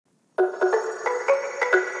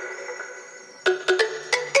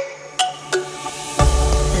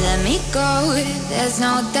go, there's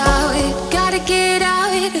no doubt. Gotta get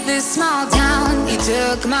out of this small town. You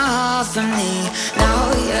took my heart from me,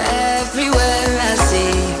 now you're everywhere I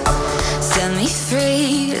see. Set me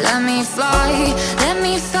free, let me fly, let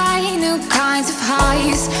me find new kinds of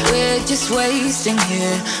highs. We're just wasting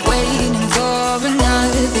here, waiting for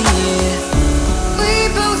another year. We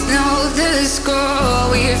both know the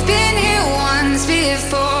score, we've been here once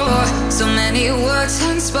before. So many words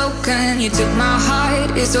unspoken, you took my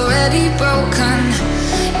heart, it's already broken.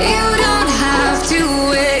 You don't have to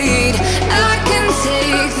wait, I can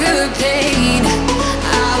take the pain.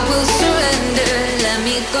 I will surrender, let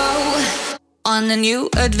me go on a new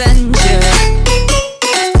adventure.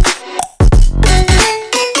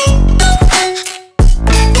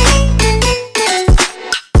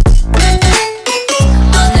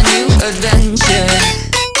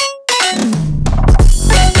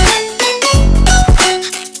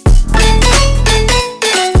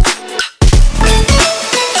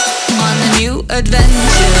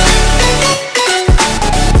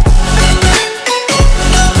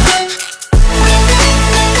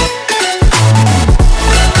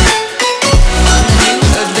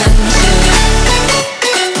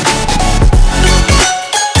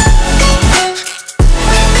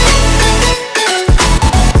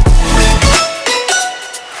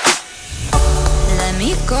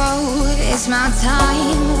 It's my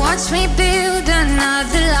time, watch me build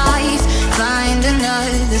another life. Find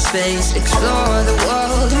another space, explore the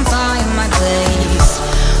world and find my place.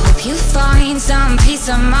 Hope you find some peace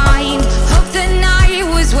of mind, hope the night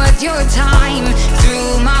was worth your time.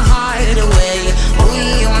 Threw my heart away,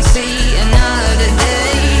 we won't see another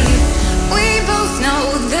day. We both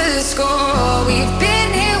know the score, we've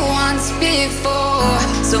been here once before.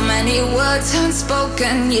 So many words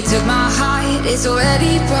unspoken, you took my heart, it's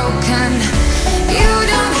already broken. You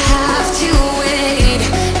don't have to wait,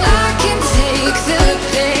 I can take the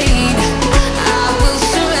pain. I will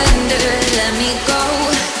surrender, let me go.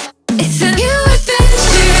 It's a new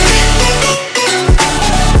adventure.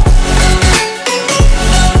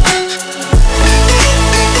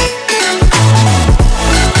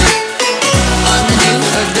 On a new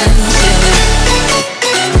adventure.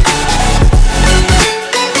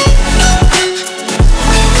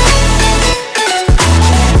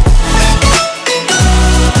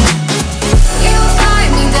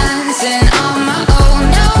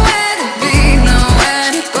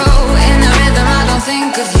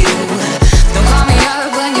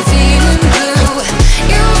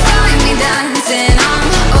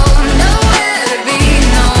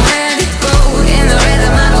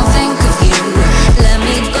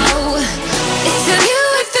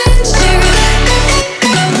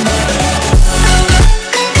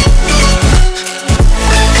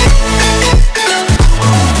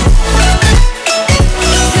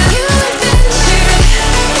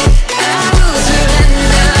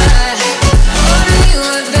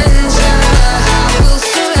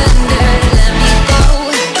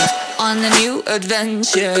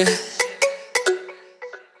 Adventure.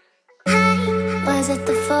 Was it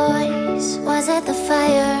the voice? Was it the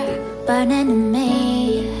fire burning in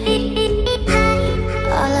me?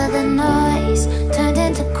 All of the noise turned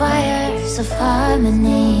into choirs of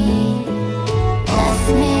harmony. Left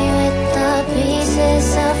me with the pieces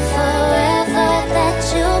of forever that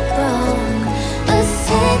you broke. But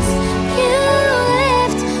since you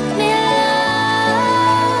left me alone,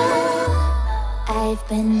 I've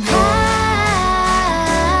been high.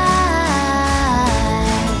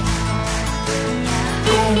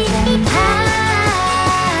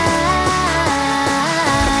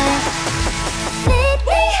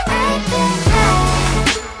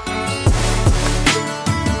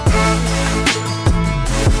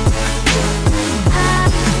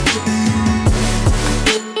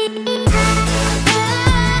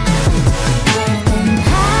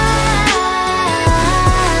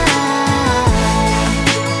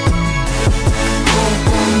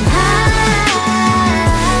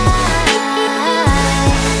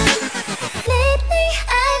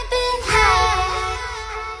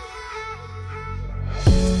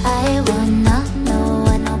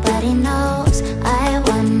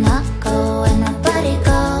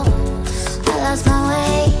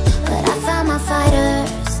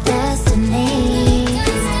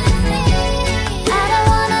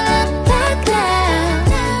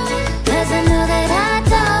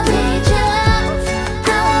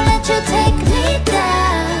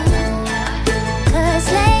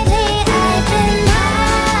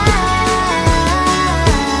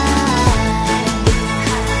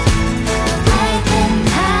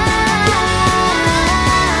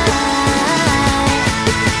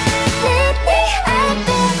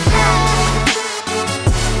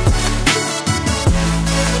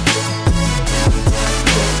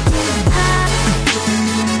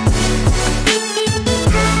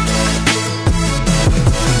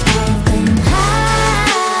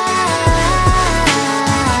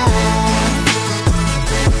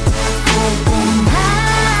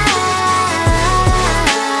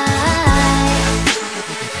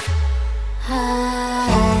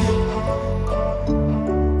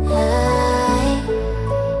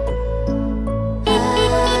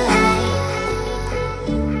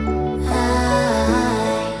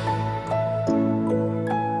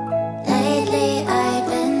 lately I've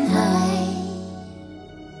been high.